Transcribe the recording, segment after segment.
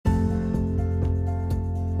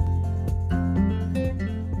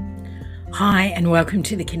Hi, and welcome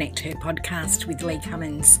to the Connect Her podcast with Lee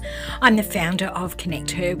Cummins. I'm the founder of Connect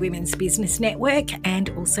Her Women's Business Network and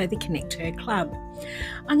also the Connect Her Club.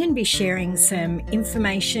 I'm going to be sharing some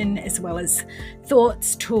information as well as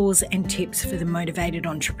thoughts, tools, and tips for the motivated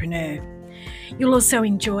entrepreneur. You'll also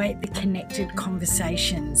enjoy the Connected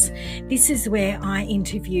Conversations. This is where I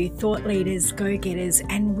interview thought leaders, go-getters,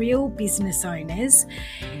 and real business owners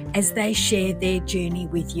as they share their journey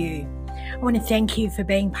with you. I want to thank you for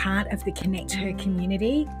being part of the Connect Her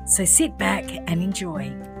community, so sit back and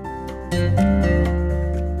enjoy.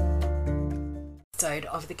 Episode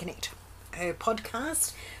of the Connect Her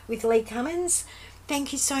podcast with Lee Cummins.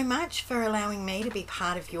 Thank you so much for allowing me to be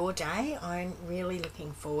part of your day. I'm really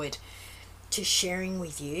looking forward to sharing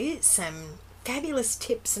with you some fabulous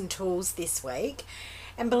tips and tools this week.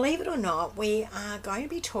 And believe it or not, we are going to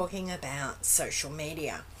be talking about social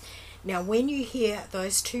media. Now, when you hear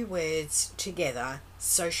those two words together,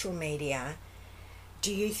 social media,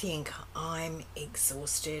 do you think I'm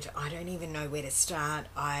exhausted? I don't even know where to start.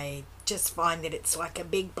 I just find that it's like a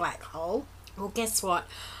big black hole. Well, guess what?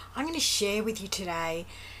 I'm going to share with you today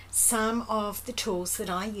some of the tools that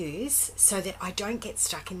I use so that I don't get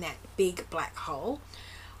stuck in that big black hole.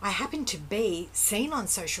 I happen to be seen on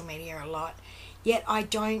social media a lot, yet I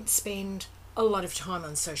don't spend a lot of time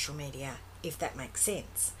on social media, if that makes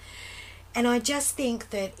sense. And I just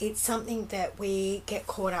think that it's something that we get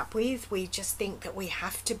caught up with. We just think that we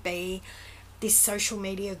have to be this social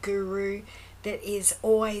media guru that is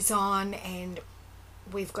always on, and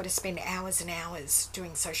we've got to spend hours and hours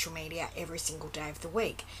doing social media every single day of the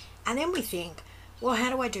week. And then we think, well, how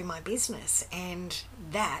do I do my business? And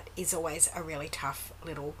that is always a really tough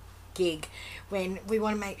little gig when we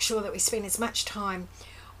want to make sure that we spend as much time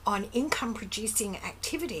on income producing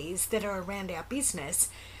activities that are around our business.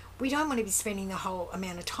 We don't want to be spending the whole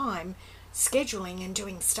amount of time scheduling and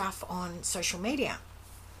doing stuff on social media.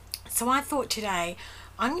 So I thought today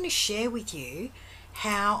I'm going to share with you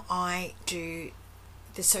how I do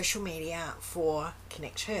the social media for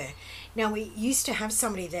Connect Her. Now, we used to have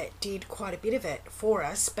somebody that did quite a bit of it for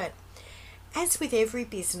us, but as with every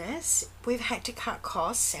business, we've had to cut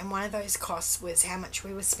costs, and one of those costs was how much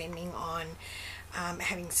we were spending on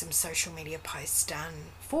having some social media posts done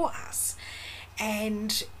for us.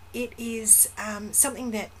 And it is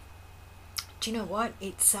something that, do you know what?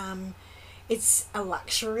 It's a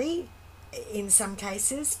luxury in some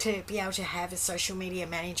cases to be able to have a social media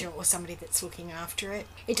manager or somebody that's looking after it.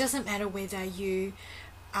 It doesn't matter whether you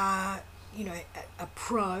are, a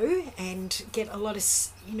pro and get a lot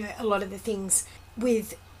of the things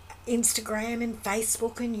with Instagram and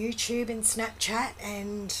Facebook and YouTube and Snapchat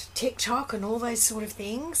and TikTok and all those sort of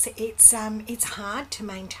things. It's hard to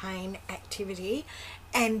maintain activity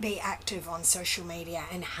and be active on social media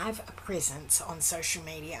and have a presence on social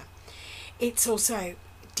media. It's also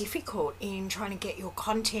difficult in trying to get your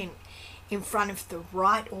content in front of the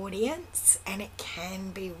right audience, and it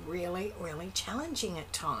can be really, really challenging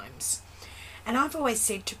at times. And I've always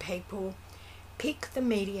said to people, pick the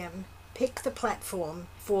medium, pick the platform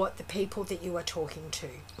for the people that you are talking to.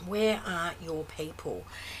 Where are your people?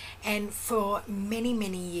 And for many,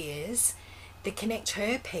 many years, the Connect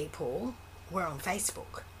Her people were on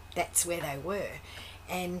Facebook. That's where they were.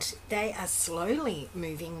 And they are slowly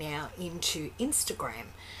moving now into Instagram.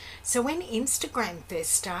 So when Instagram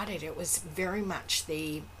first started, it was very much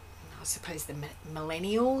the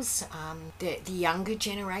millennials, the younger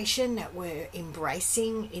generation that were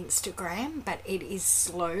embracing Instagram, but it is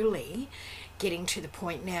slowly getting to the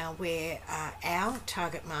point now where our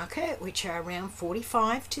target market, which are around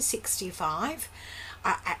 45 to 65,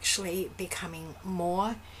 are actually becoming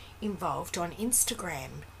more involved on Instagram.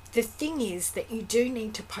 The thing is that you do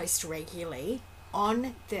need to post regularly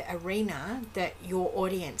on the arena that your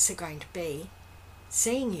audience are going to be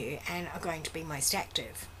seeing you and are going to be most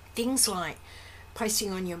active. Things like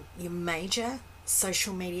posting on your major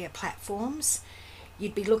social media platforms.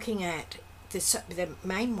 You'd be looking at the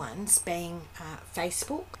main ones being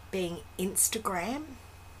Facebook, being Instagram.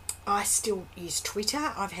 I still use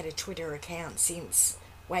Twitter. I've had a Twitter account since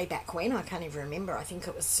way back when. I can't even remember. I think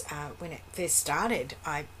it was when it first started.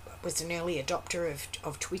 I was an early adopter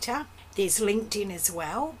of Twitter. There's LinkedIn as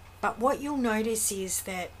well. But what you'll notice is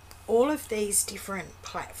that all of these different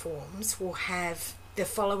platforms will have the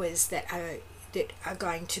followers that are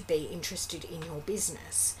going to be interested in your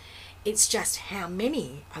business. It's just how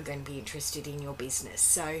many are going to be interested in your business.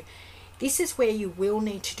 So this is where you will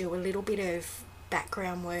need to do a little bit of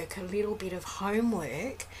background work, a little bit of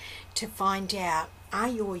homework to find out, are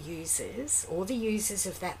your users or the users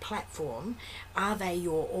of that platform, are they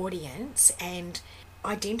your audience, and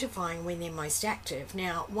identifying when they're most active.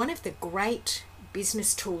 Now, one of the great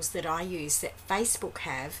business tools that I use that Facebook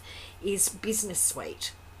have is Business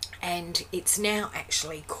Suite, and it's now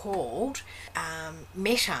actually called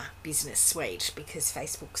Meta Business Suite, because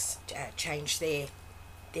Facebook's changed their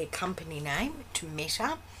company name to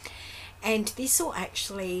Meta. And this will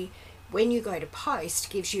actually, when you go to post,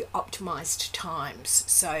 gives you optimized times.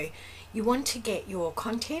 So you want to get your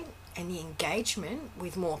content and the engagement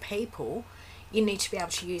with more people, you need to be able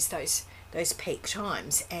to use those peak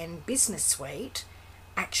times, and Business Suite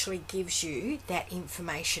actually gives you that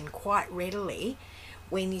information quite readily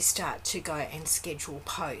when you start to go and schedule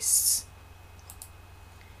posts.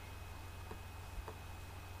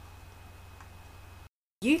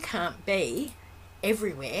 You can't be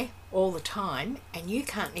everywhere all the time, and you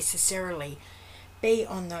can't necessarily be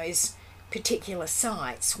on those particular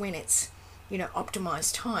sites when it's, you know,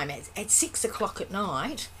 optimized time. At 6 o'clock at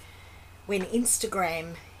night, when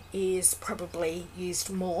Instagram is probably used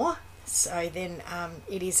more, so then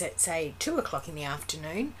it is at, say, 2 o'clock in the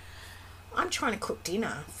afternoon, I'm trying to cook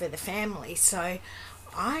dinner for the family, so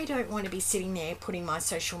I don't want to be sitting there putting my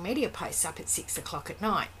social media posts up at 6 o'clock at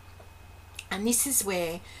night. And this is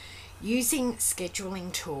where using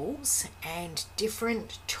scheduling tools and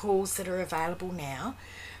different tools that are available now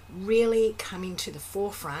really come into the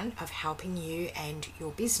forefront of helping you and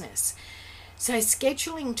your business. So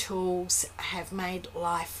scheduling tools have made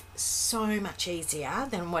life so much easier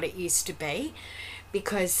than what it used to be,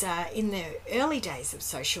 because in the early days of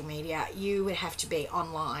social media, you would have to be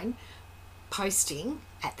online posting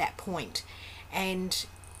at that point, and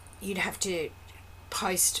you'd have to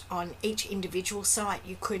post on each individual site.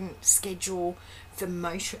 You couldn't schedule for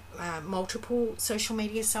multiple social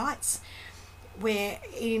media sites, where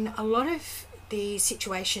in a lot of the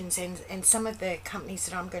situations and some of the companies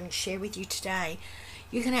that I'm going to share with you today,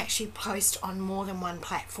 you can actually post on more than one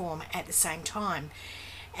platform at the same time.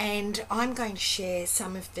 And I'm going to share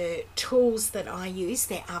some of the tools that I use.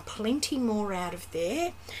 There are plenty more out of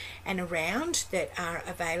there and around that are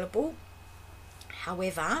available.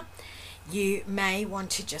 However, you may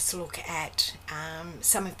want to just look at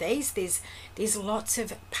some of these. There's lots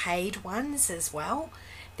of paid ones as well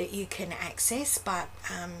that you can access, but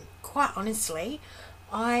quite honestly,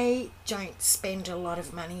 I don't spend a lot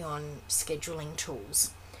of money on scheduling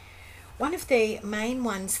tools. One of the main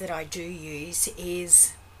ones that I do use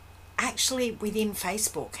is actually within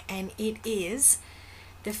Facebook, and it is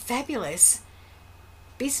the fabulous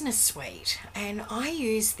Business Suite, and I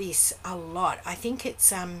use this a lot. I think it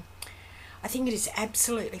is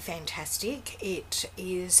absolutely fantastic. It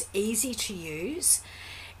is easy to use.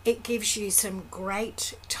 It gives you some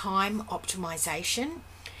great time optimization,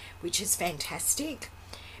 which is fantastic,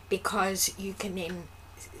 because you can then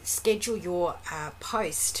schedule your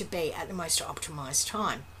posts to be at the most optimized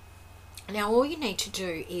time. Now, all you need to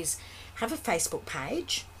do is have a Facebook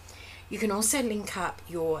page. You can also link up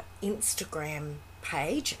your Instagram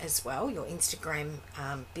page as well, your Instagram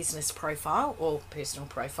business profile or personal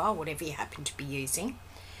profile, whatever you happen to be using.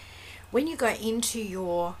 When you go into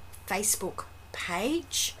your Facebook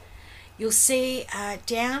page, you'll see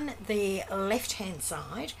down the left hand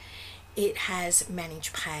side it has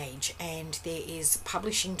manage page, and there is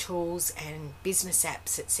publishing tools and business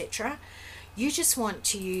apps, etc. You just want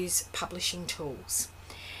to use publishing tools,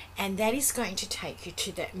 and that is going to take you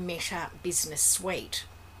to the Meta Business Suite.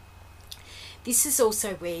 This is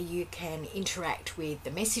also where you can interact with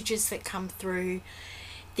the messages that come through.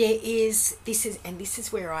 This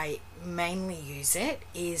is where I mainly use it,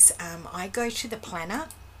 is I go to the planner,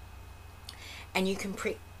 and you can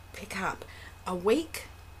pick up a week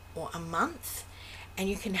or a month, and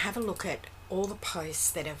you can have a look at all the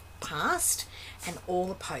posts that have passed and all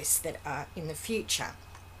the posts that are in the future.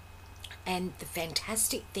 And the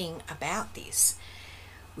fantastic thing about this,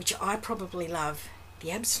 which I probably love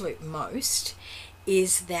the absolute most,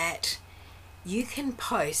 is that you can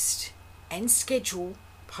post and schedule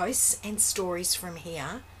posts and stories from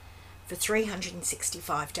here for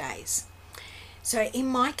 365 days. So in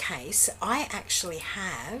my case, I actually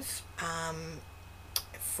have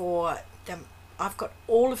I've got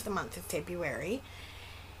all of the month of February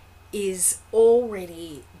is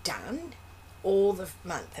already done. All the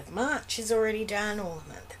month of March is already done, all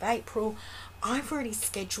the month of April. I've already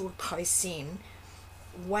scheduled posts in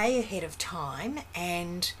way ahead of time,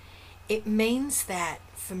 and it means that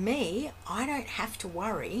for me, I don't have to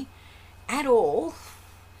worry at all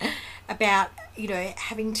about,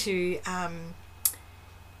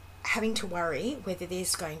 having to worry whether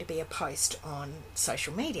there's going to be a post on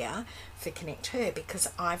social media for Connect Her, because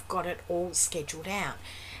I've got it all scheduled out.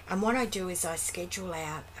 And what I do is I schedule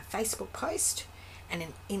out a Facebook post, and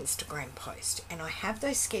an Instagram post. And I have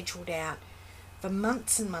those scheduled out for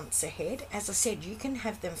months and months ahead. As I said, you can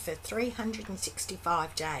have them for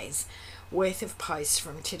 365 days worth of posts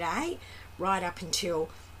from today right up until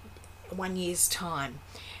 1 year's time.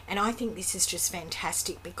 And I think this is just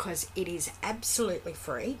fantastic because it is absolutely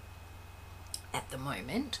free at the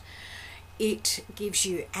moment. It gives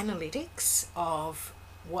you analytics of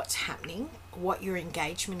what's happening, what your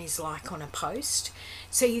engagement is like on a post.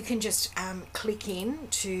 So you can just click in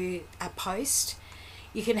to a post.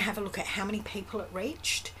 You can have a look at how many people it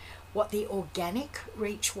reached, what the organic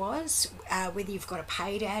reach was, whether you've got a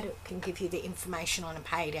paid ad. It can give you the information on a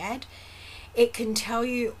paid ad. It can tell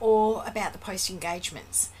you all about the post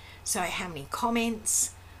engagements. So how many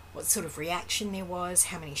comments, what sort of reaction there was,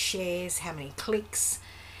 how many shares, how many clicks,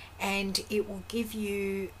 and it will give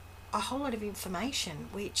you a whole lot of information,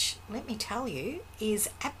 which, let me tell you, is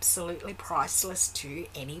absolutely priceless to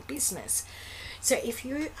any business. So if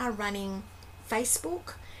you are running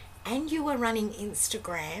Facebook and you are running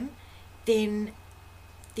Instagram, then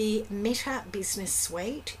the Meta Business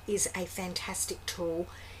Suite is a fantastic tool.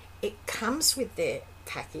 It comes with the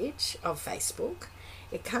package of Facebook.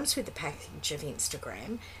 It comes with the package of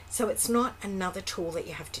Instagram. So it's not another tool that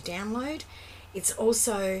you have to download. It's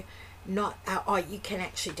also not, you can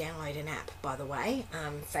actually download an app, by the way,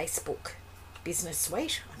 Facebook Business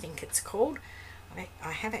Suite, I think it's called.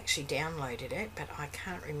 I have actually downloaded it, but I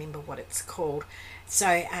can't remember what it's called. So,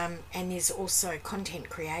 and there's also Content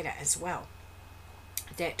Creator as well.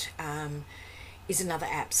 That is another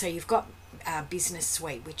app. So you've got Business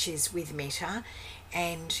Suite, which is with Meta,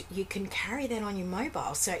 and you can carry that on your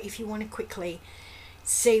mobile. So if you want to quickly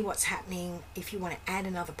see what's happening, if you want to add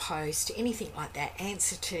another post, anything like that,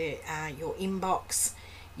 answer to your inbox,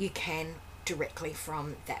 you can directly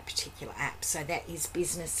from that particular app. So that is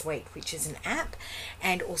Business Suite, which is an app,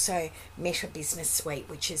 and also Meta Business Suite,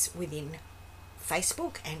 which is within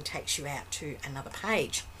Facebook and takes you out to another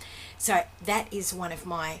page. So that is one of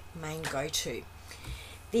my main go-to.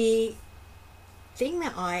 The thing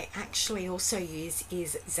that I actually also use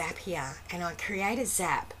is Zapier, and I create a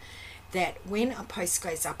Zap that when a post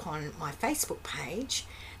goes up on my Facebook page,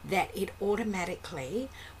 that it automatically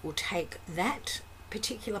will take that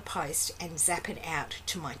particular post and zap it out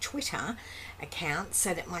to my Twitter account,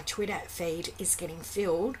 so that my Twitter feed is getting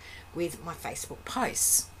filled with my Facebook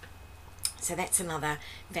posts. So that's another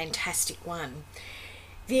fantastic one.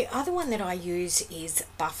 The other one that I use is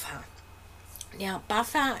Buffer. Now,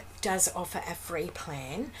 Buffer does offer a free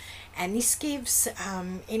plan, and this gives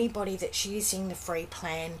anybody that's using the free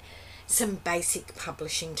plan some basic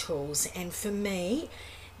publishing tools, and for me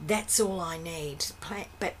that's all I need.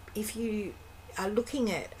 But if you are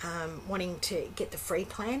looking at wanting to get the free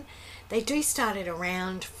plan, they do start at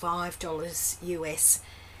around $5 US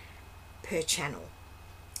per channel,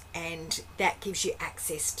 and that gives you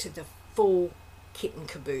access to the full kit and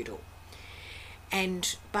caboodle.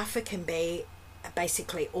 And Buffer can be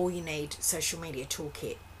basically all you need social media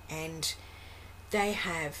toolkit, and they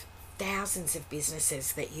have thousands of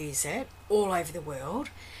businesses that use it all over the world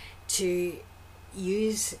to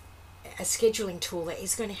use a scheduling tool that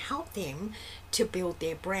is going to help them to build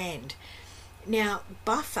their brand. Now,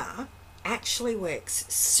 Buffer actually works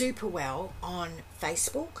super well on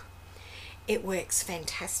Facebook. It works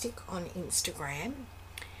fantastic on Instagram.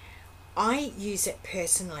 I use it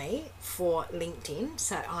personally for LinkedIn,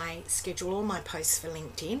 so I schedule all my posts for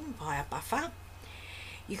LinkedIn via Buffer.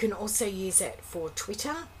 You can also use it for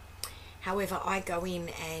Twitter. However, I go in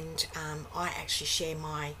and I actually share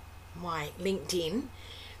my LinkedIn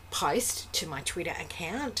post to my Twitter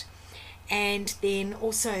account. And then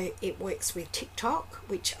also it works with TikTok,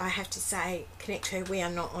 which I have to say, Connect Her, we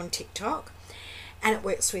are not on TikTok. And it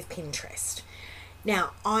works with Pinterest.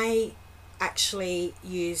 Now, I actually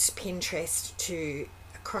use Pinterest to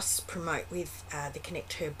cross promote with the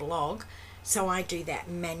Connect Her blog, so I do that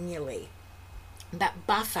manually. But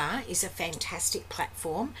Buffer is a fantastic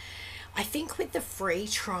platform. I think with the free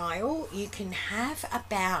trial you can have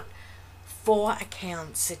about 4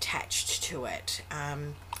 accounts attached to it.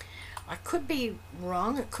 I could be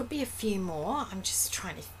wrong, it could be a few more. I'm just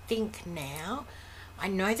trying to think now. I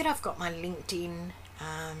know that I've got my LinkedIn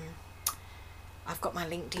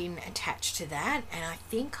attached to that, and I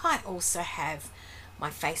think I also have my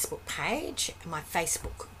Facebook page, my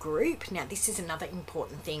Facebook group. Now, this is another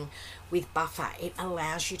important thing with Buffer. It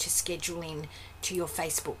allows you to schedule in to your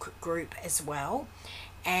Facebook group as well,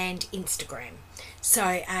 and Instagram.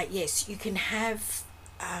 So yes, you can have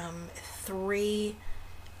 3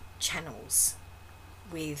 channels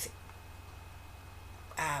with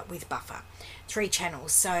Buffer. 3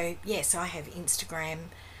 channels. So yes, I have Instagram,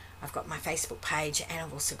 I've got my Facebook page, and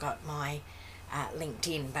I've also got my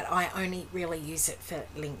LinkedIn, but I only really use it for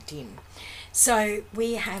LinkedIn. So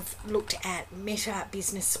we have looked at Meta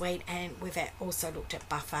Business Suite, and we've also looked at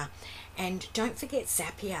Buffer. And don't forget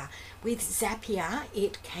Zapier. With Zapier,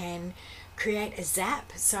 it can create a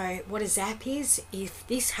zap. So what a zap is, if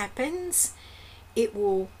this happens, it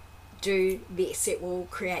will do this. It will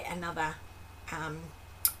create another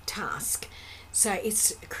task. So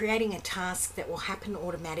it's creating a task that will happen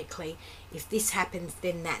automatically. If this happens,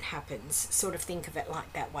 then that happens. Sort of think of it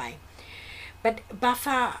like that way. But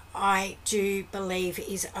Buffer, I do believe,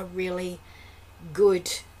 is a really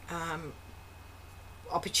good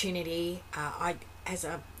opportunity. As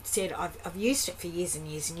I've said, I've used it for years and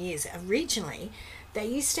years and years. Originally, they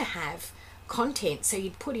used to have content, so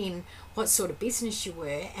you'd put in what sort of business you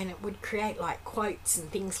were, and it would create like quotes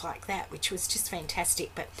and things like that, which was just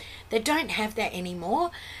fantastic. But they don't have that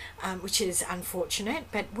anymore, which is unfortunate.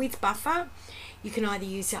 But with Buffer, you can either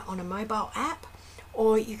use it on a mobile app,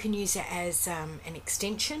 or you can use it as an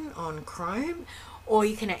extension on Chrome, or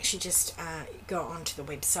you can actually just go onto the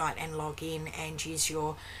website and log in and use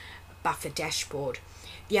your Buffer dashboard.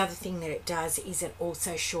 The other thing that it does is it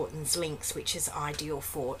also shortens links, which is ideal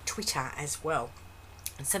for Twitter as well.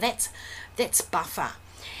 So that's Buffer.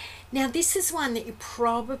 Now this is one that you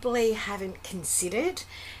probably haven't considered.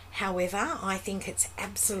 However, I think it's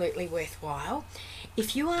absolutely worthwhile.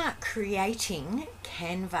 If you are creating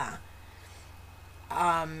Canva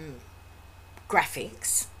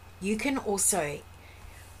graphics, you can also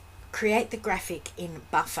create the graphic in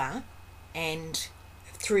Buffer and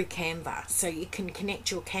through Canva. So you can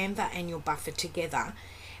connect your Canva and your Buffer together,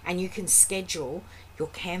 and you can schedule your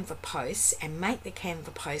Canva posts and make the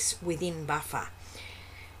Canva posts within Buffer.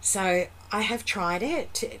 So I have tried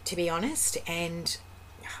it, to be honest, and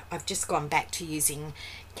I've just gone back to using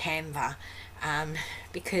Canva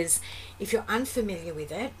because if you're unfamiliar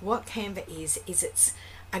with it, what Canva is it's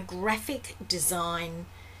a graphic design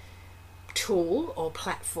tool or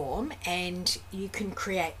platform, and you can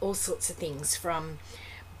create all sorts of things from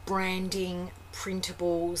branding,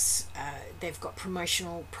 printables, they've got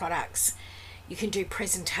promotional products, you can do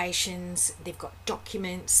presentations, they've got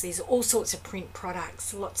documents, there's all sorts of print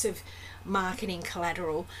products, lots of marketing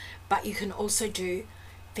collateral, but you can also do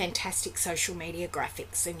fantastic social media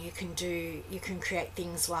graphics, and you can create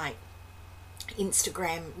things like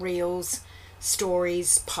Instagram reels,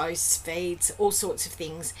 stories, posts, feeds, all sorts of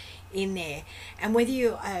things in there. And whether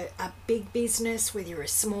you're a big business, whether you're a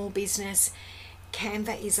small business,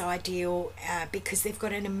 Canva is ideal because they've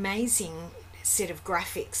got an amazing set of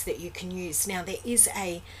graphics that you can use. Now there is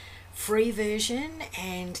a free version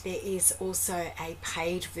and there is also a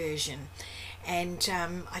paid version, and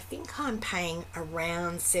I think I'm paying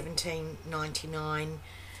around $17.99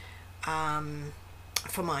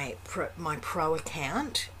 for my pro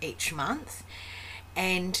account each month,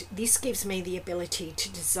 and this gives me the ability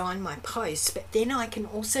to design my posts, but then I can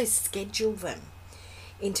also schedule them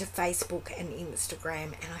into Facebook and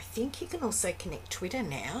Instagram, and I think you can also connect Twitter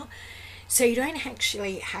now. So you don't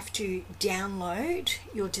actually have to download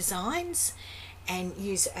your designs and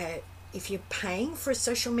use if you're paying for a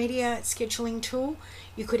social media scheduling tool,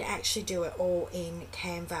 you could actually do it all in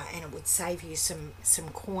Canva, and it would save you some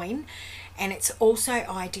coin. And it's also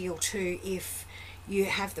ideal too if you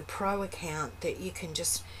have the pro account, that you can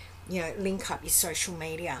just link up your social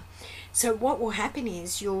media. So what will happen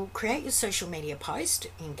is you'll create your social media post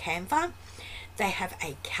in Canva. They have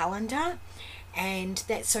a calendar, and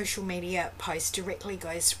that social media post directly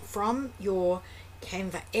goes from your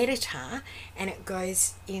Canva editor and it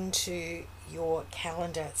goes into your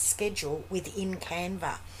calendar schedule within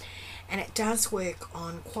Canva. And it does work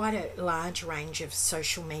on quite a large range of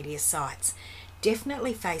social media sites,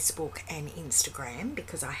 definitely Facebook and Instagram,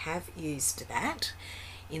 because I have used that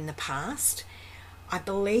in the past. I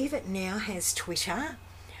believe it now has Twitter.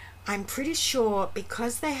 I'm pretty sure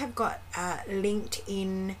because they have got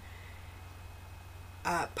LinkedIn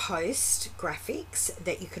post graphics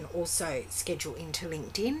that you can also schedule into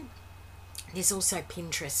LinkedIn. There's also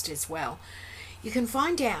Pinterest as well. You can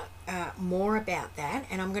find out more about that,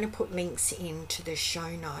 and I'm going to put links into the show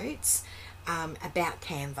notes about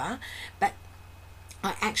Canva, but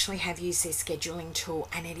I actually have used their scheduling tool,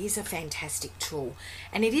 and it is a fantastic tool,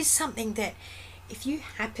 and it is something that if you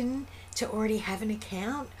happen to already have an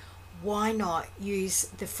account, why not use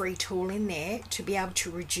the free tool in there to be able to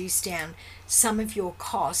reduce down some of your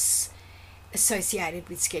costs associated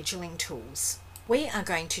with scheduling tools. We are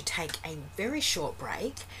going to take a very short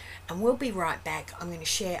break, and we'll be right back. I'm going to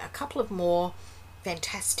share a couple of more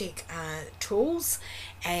fantastic tools,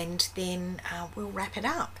 and then we'll wrap it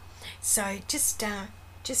up. So just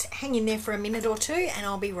just hang in there for a minute or two and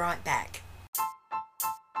I'll be right back.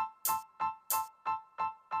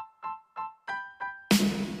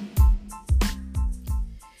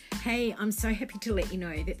 Hey, I'm so happy to let you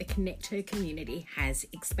know that the Connect Her community has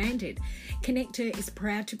expanded. Connect Her is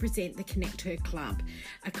proud to present the Connect Her Club,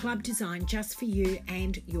 a club designed just for you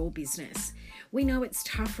and your business. We know it's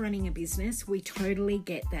tough running a business, we totally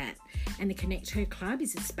get that. And the Connect Her Club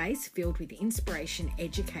is a space filled with inspiration,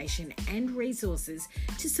 education and resources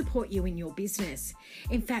to support you in your business.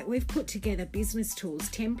 In fact, we've put together business tools,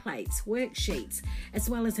 templates, worksheets, as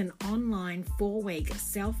well as an online 4-week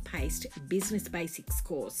self-paced business basics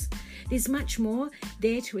course. There's much more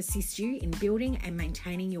there to assist you in building and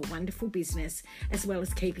maintaining your wonderful business, as well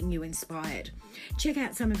as keeping you inspired. Check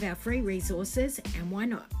out some of our free resources and why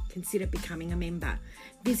not consider becoming a member.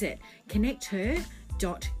 Visit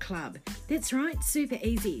connecther.club. That's right, super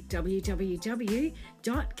easy,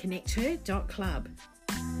 www.connecther.club.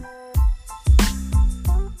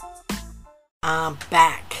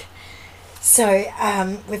 Back. So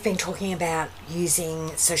we've been talking about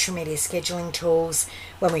using social media scheduling tools.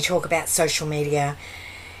 When we talk about social media,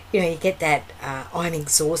 you get that I'm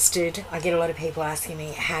exhausted. I get a lot of people asking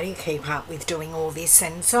me, how do you keep up with doing all this?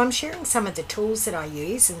 And so I'm sharing some of the tools that I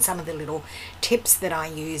use and some of the little tips that I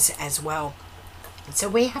use as well. So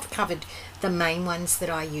we have covered the main ones that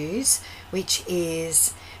I use, which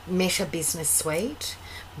is Meta Business Suite,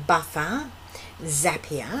 Buffer,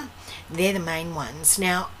 Zapier. They're the main ones.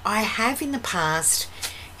 Now, I have in the past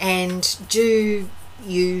and do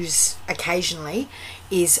use occasionally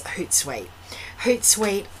is Hootsuite.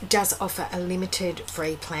 Hootsuite does offer a limited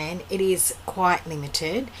free plan. It is quite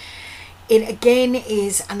limited. It again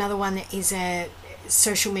is another one that is a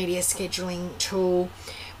social media scheduling tool.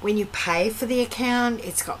 When you pay for the account,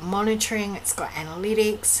 it's got monitoring, it's got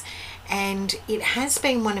analytics, and it has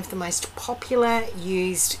been one of the most popular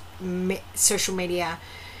used social media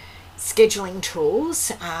scheduling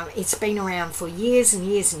tools. It's been around for years and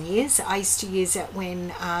years and years. I used to use it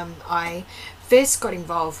when I first got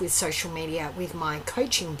involved with social media with my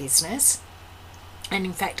coaching business, and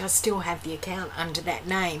in fact I still have the account under that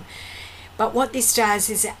name. But what this does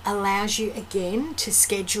is it allows you again to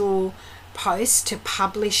schedule posts to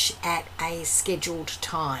publish at a scheduled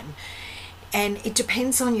time, and it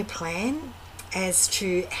depends on your plan as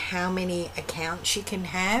to how many accounts you can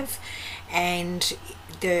have and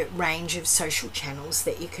the range of social channels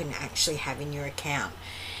that you can actually have in your account.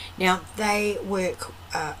 Now, they work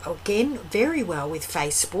again very well with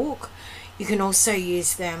Facebook. You can also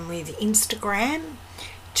use them with Instagram,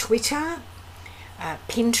 Twitter,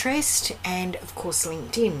 Pinterest, and of course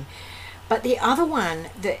LinkedIn. But the other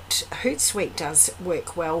one that Hootsuite does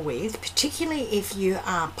work well with, particularly if you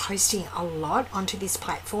are posting a lot onto this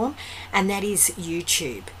platform, and that is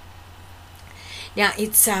YouTube. Now,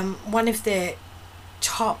 it's one of the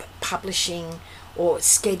top publishing or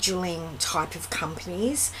scheduling type of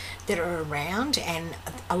companies that are around, and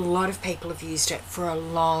a lot of people have used it for a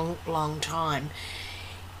long time.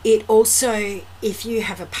 It also, if you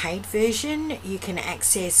have a paid version, you can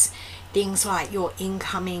access things like your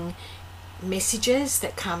incoming messages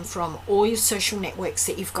that come from all your social networks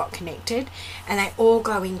that you've got connected, and they all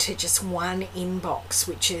go into just one inbox,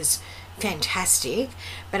 which is fantastic.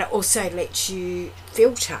 But it also lets you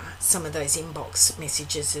filter some of those inbox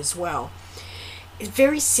messages as well. It's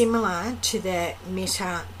very similar to the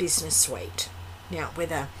Meta Business Suite. Now,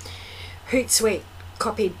 whether Hootsuite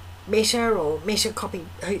copied Meta or Meta copied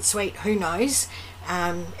Hootsuite, who knows,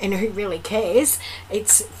 and who really cares?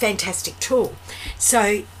 It's a fantastic tool.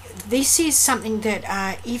 So this is something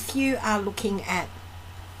that if you are looking at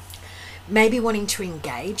maybe wanting to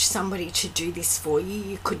engage somebody to do this for you,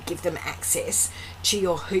 you could give them access to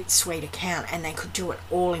your Hootsuite account and they could do it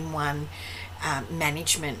all in one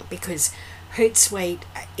management, because Hootsuite,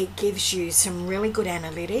 it gives you some really good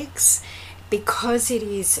analytics because it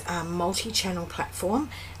is a multi-channel platform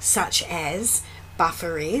such as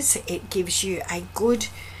Buffer is. It gives you a good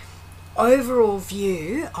overall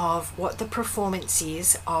view of what the performance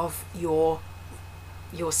is of your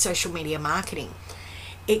social media marketing.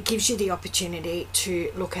 It gives you the opportunity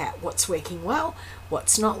to look at what's working well,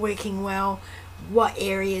 what's not working well, what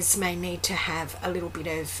areas may need to have a little bit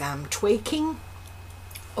of tweaking,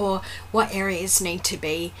 or what areas need to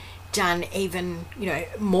be done even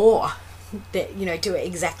more, that do it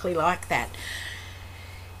exactly like that.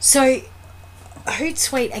 So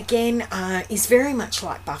Hootsuite again is very much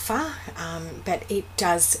like Buffer, but it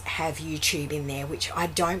does have YouTube in there, which I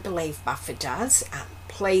don't believe Buffer does.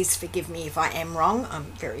 Please forgive me if I am wrong,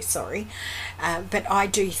 I'm very sorry, but I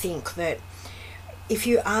do think that if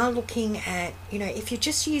you are looking at, if you're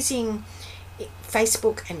just using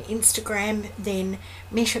Facebook and Instagram, then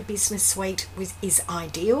Meta Business Suite is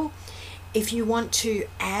ideal. If you want to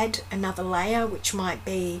add another layer, which might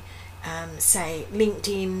be say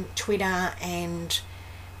LinkedIn, Twitter, and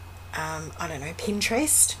I don't know,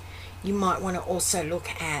 Pinterest, you might want to also look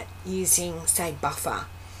at using, say, Buffer.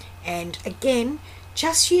 And again,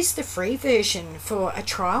 just use the free version for a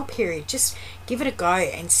trial period. Just give it a go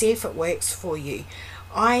and see if it works for you.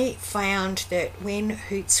 I found that when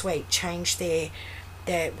Hootsuite changed the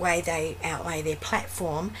way they outlay their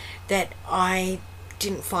platform, that I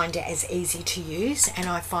didn't find it as easy to use, and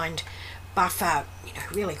I find Buffer,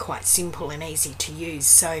 really quite simple and easy to use.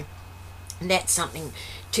 So that's something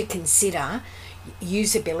to consider,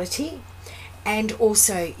 usability. And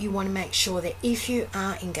also, you want to make sure that if you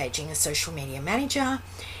are engaging a social media manager,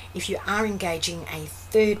 if you are engaging a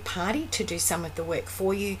third party to do some of the work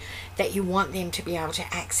for you, that you want them to be able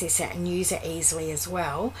to access it and use it easily as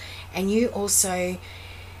well. And you also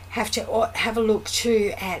have to have a look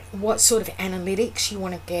too at what sort of analytics you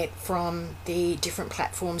want to get from the different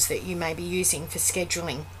platforms that you may be using for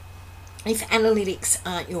scheduling. If analytics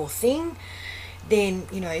aren't your thing, then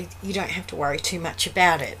you don't have to worry too much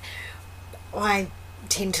about it. I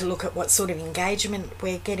tend to look at what sort of engagement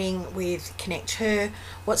we're getting with Connect Her,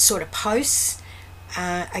 what sort of posts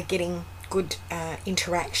are getting good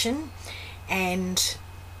interaction, and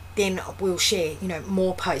then we'll share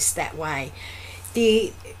more posts that way.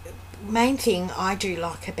 The main thing I do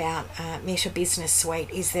like about Meta Business Suite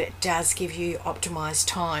is that it does give you optimized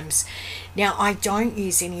times. Now, I don't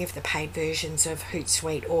use any of the paid versions of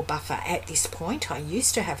Hootsuite or Buffer at this point. I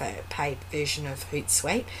used to have a paid version of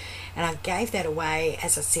Hootsuite, and I gave that away,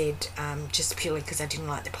 as I said, just purely because I didn't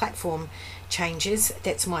like the platform changes.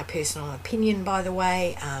 That's my personal opinion, by the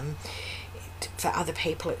way. For other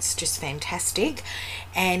people, it's just fantastic,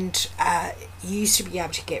 and you used to be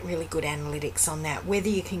able to get really good analytics on that. Whether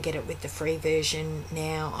you can get it with the free version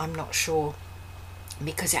now, I'm not sure,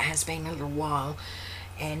 because it has been a little while.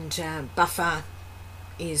 And Buffer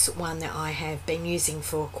is one that I have been using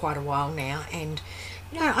for quite a while now, and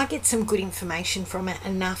I get some good information from it,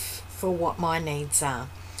 enough for what my needs are.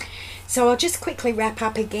 So I'll just quickly wrap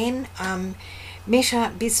up again.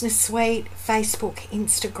 Meta Business Suite, Facebook,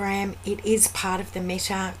 Instagram. It is part of the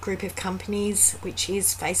Meta group of companies, which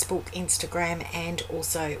is Facebook, Instagram, and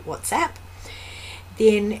also WhatsApp.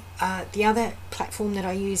 Then the other platform that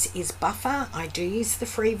I use is Buffer. I do use the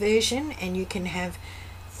free version, and you can have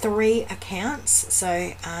 3 accounts.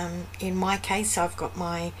 So in my case, I've got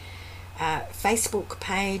my Facebook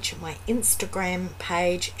page, my Instagram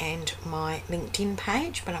page, and my LinkedIn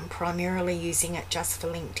page, but I'm primarily using it just for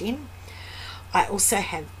LinkedIn. I also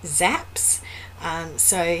have Zaps,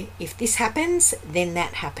 so if this happens, then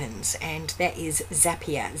that happens, and that is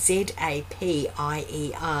Zapier, Zapier,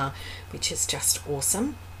 which is just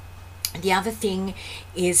awesome. The other thing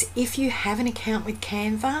is, if you have an account with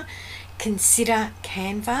Canva, consider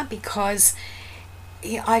Canva, because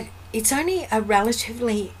it's only a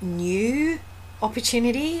relatively new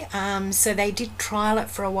opportunity. So they did trial it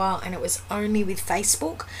for a while, and it was only with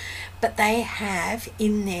Facebook, but they have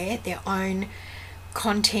in there their own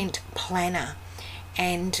content planner,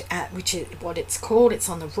 and which is what it's called. It's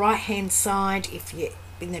on the right hand side if you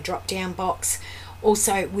in the drop down box.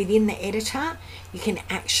 Also within the editor, you can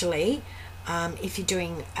actually if you're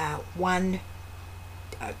doing one,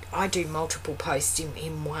 I do multiple posts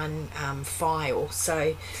in one file,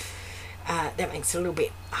 so that makes it a little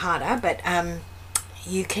bit harder, but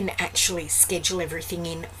you can actually schedule everything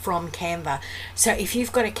in from Canva. So if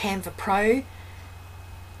you've got a Canva Pro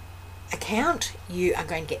account, you are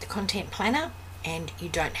going to get the content planner, and you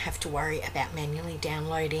don't have to worry about manually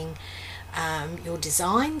downloading your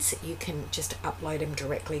designs. You can just upload them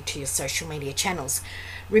directly to your social media channels.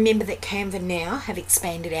 Remember that Canva now have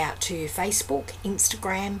expanded out to Facebook,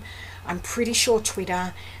 Instagram, I'm pretty sure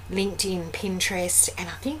Twitter, LinkedIn, Pinterest, and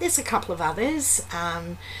I think there's a couple of others.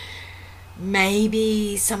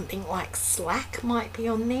 Maybe something like Slack might be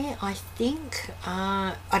on there, I think.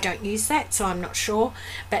 I don't use that, so I'm not sure,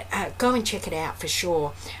 but go and check it out for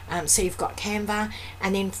sure. So you've got Canva,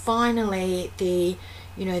 and then finally the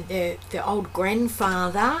old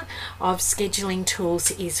grandfather of scheduling tools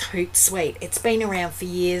is Hootsuite. It's been around for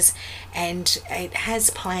years, and it has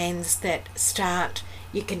plans that start.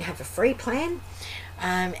 You can have a free plan,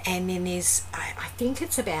 and then there's I think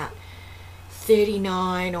it's about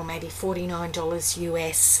 $39 or maybe $49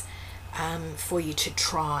 US for you to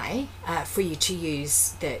try, for you to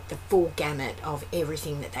use the full gamut of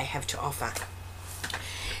everything that they have to offer.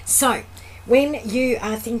 So when you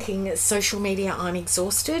are thinking social media, I'm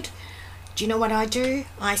exhausted, do you know what I do?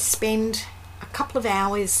 I spend a couple of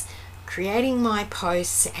hours creating my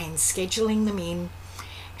posts and scheduling them in,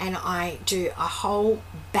 and I do a whole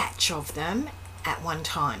batch of them at one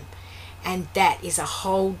time. And that is a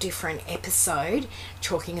whole different episode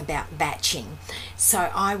talking about batching.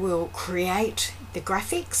 So I will create the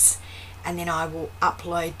graphics and then I will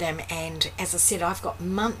upload them. And as I said, I've got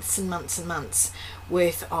months and months and months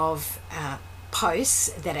worth of posts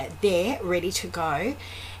that are there ready to go,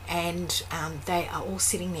 and they are all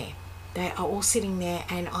sitting there. They are all sitting there,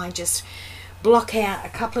 and I just block out a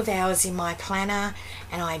couple of hours in my planner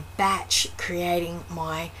and I batch creating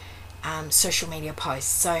my social media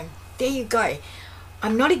posts. So there you go.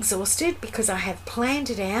 I'm not exhausted because I have planned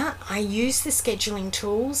it out. I use the scheduling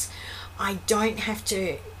tools. I don't have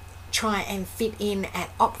to try and fit in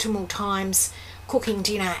at optimal times cooking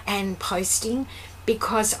dinner and posting,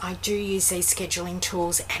 because I do use these scheduling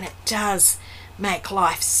tools, and it does make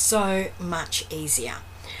life so much easier.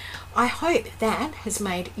 I hope that has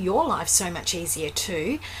made your life so much easier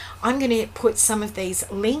too. I'm going to put some of these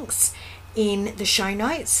links in the show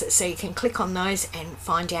notes so you can click on those and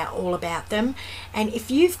find out all about them. And if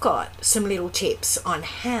you've got some little tips on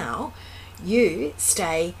how you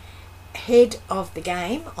stay ahead of the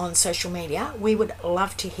game on social media, we would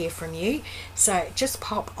love to hear from you. So just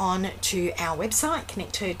pop on to our website,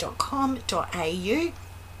 connecther.com.au,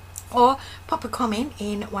 or pop a comment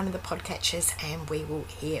in one of the podcatchers and we will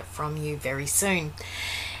hear from you very soon.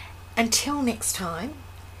 Until next time,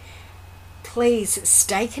 please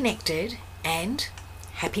stay connected and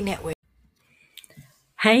happy network.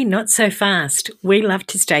 Hey, not so fast. We love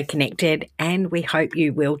to stay connected and we hope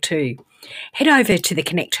you will too. Head over to the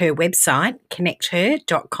Connect Her website,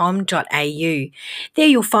 connecther.com.au. There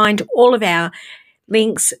you'll find all of our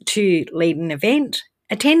links to lead an event,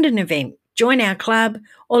 attend an event, join our club,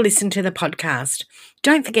 or listen to the podcast.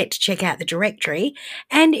 Don't forget to check out the directory.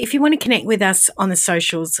 And if you want to connect with us on the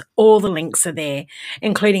socials, all the links are there,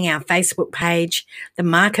 including our Facebook page, the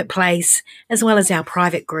marketplace, as well as our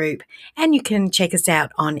private group. And you can check us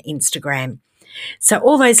out on Instagram. So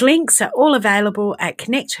all those links are all available at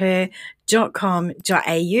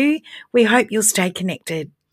connecther.com.au. We hope you'll stay connected.